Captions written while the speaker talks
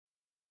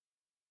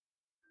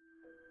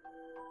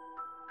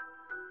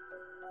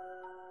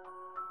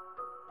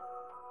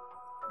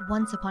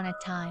Once upon a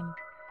time,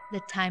 the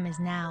time is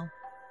now,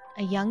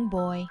 a young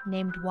boy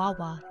named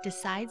Wawa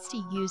decides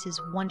to use his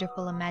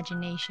wonderful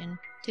imagination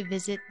to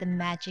visit the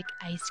magic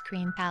ice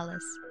cream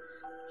palace.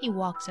 He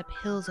walks up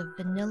hills of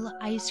vanilla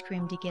ice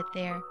cream to get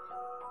there.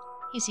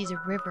 He sees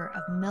a river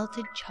of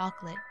melted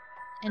chocolate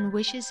and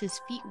wishes his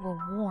feet were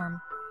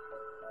warm.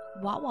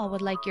 Wawa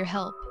would like your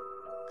help.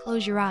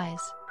 Close your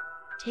eyes.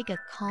 Take a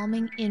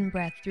calming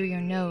in-breath through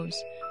your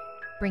nose.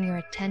 Bring your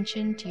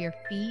attention to your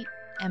feet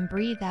and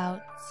breathe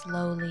out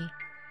slowly.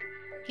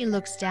 He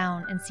looks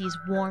down and sees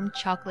warm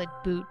chocolate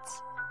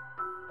boots.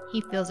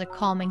 He feels a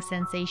calming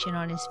sensation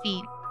on his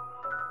feet.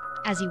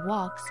 As he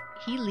walks,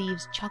 he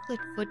leaves chocolate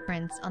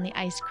footprints on the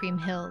ice cream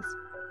hills.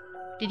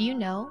 Did you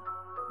know?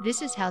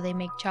 This is how they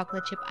make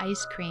chocolate chip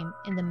ice cream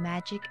in the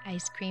Magic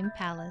Ice Cream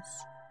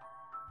Palace.